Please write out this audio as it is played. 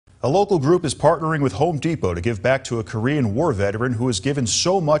A local group is partnering with Home Depot to give back to a Korean War veteran who has given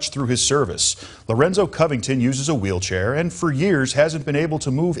so much through his service. Lorenzo Covington uses a wheelchair and for years hasn't been able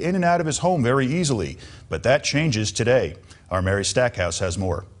to move in and out of his home very easily. But that changes today. Our Mary Stackhouse has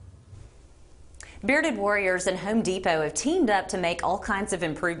more. Bearded Warriors and Home Depot have teamed up to make all kinds of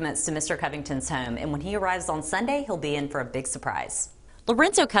improvements to Mr. Covington's home. And when he arrives on Sunday, he'll be in for a big surprise.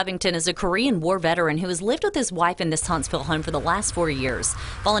 Lorenzo Covington is a Korean War veteran who has lived with his wife in this Huntsville home for the last 4 years.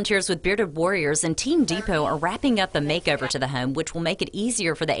 Volunteers with Bearded Warriors and Team Depot are wrapping up a makeover to the home, which will make it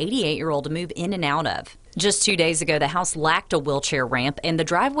easier for the 88-year-old to move in and out of. Just 2 days ago, the house lacked a wheelchair ramp, and the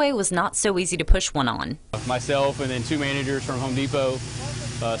driveway was not so easy to push one on. Myself and then 2 managers from Home Depot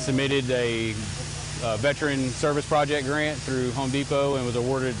submitted a veteran service project grant through Home Depot and was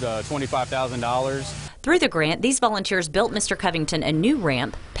awarded $25,000. Through the grant, these volunteers built Mr. Covington a new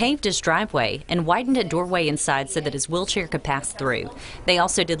ramp, paved his driveway, and widened a doorway inside so that his wheelchair could pass through. They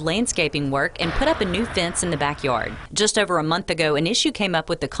also did landscaping work and put up a new fence in the backyard. Just over a month ago, an issue came up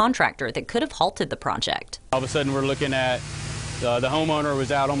with the contractor that could have halted the project. All of a sudden, we're looking at the homeowner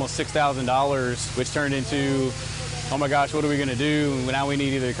was out almost $6,000, which turned into, oh my gosh, what are we going to do? Now we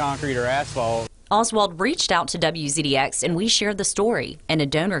need either concrete or asphalt. Oswald reached out to WZDX and we shared the story, and a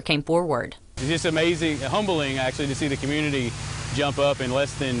donor came forward. It's just amazing, humbling actually, to see the community jump up in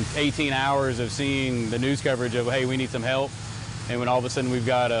less than 18 hours of seeing the news coverage of, hey, we need some help. And when all of a sudden we've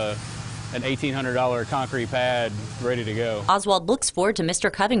got an $1,800 concrete pad ready to go. Oswald looks forward to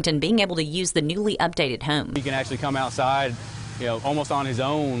Mr. Covington being able to use the newly updated home. He can actually come outside, almost on his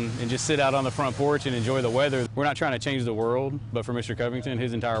own and just sit out on the front porch and enjoy the weather. We're not trying to change the world, but for Mr. Covington,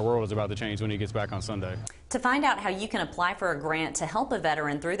 his entire world is about to change when he gets back on Sunday. To find out how you can apply for a grant to help a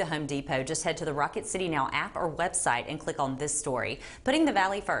veteran through the Home Depot, just head to the Rocket City Now app or website and click on this story. Putting the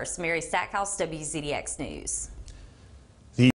Valley first, Mary Stackhouse, WZDX News.